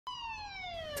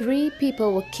3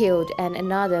 people were killed and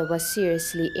another was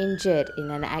seriously injured in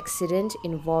an accident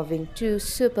involving 2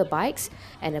 superbikes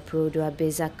and a Perodua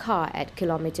Bezza car at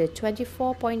kilometer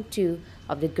 24.2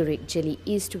 of the Gerik-Jeli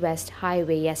East-West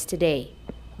Highway yesterday.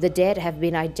 The dead have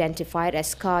been identified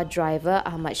as car driver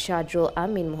Ahmad Shadrul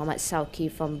Amin Muhammad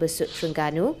Sauki from Besut,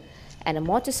 Terengganu, and a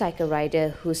motorcycle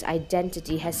rider whose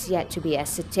identity has yet to be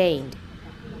ascertained.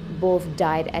 Both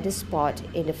died at the spot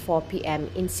in the 4 p.m.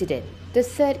 incident. The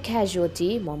third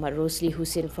casualty, Muhammad Rosli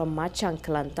Hussein from Machang,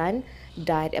 Kelantan,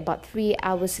 died about 3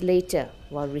 hours later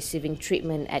while receiving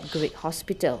treatment at Gerik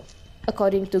Hospital.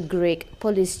 According to Gerik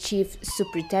Police Chief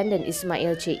Superintendent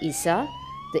Ismail Che Isa,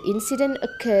 the incident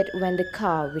occurred when the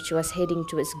car, which was heading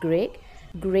towards Gerik,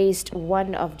 grazed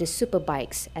one of the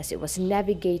superbikes as it was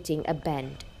navigating a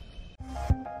bend.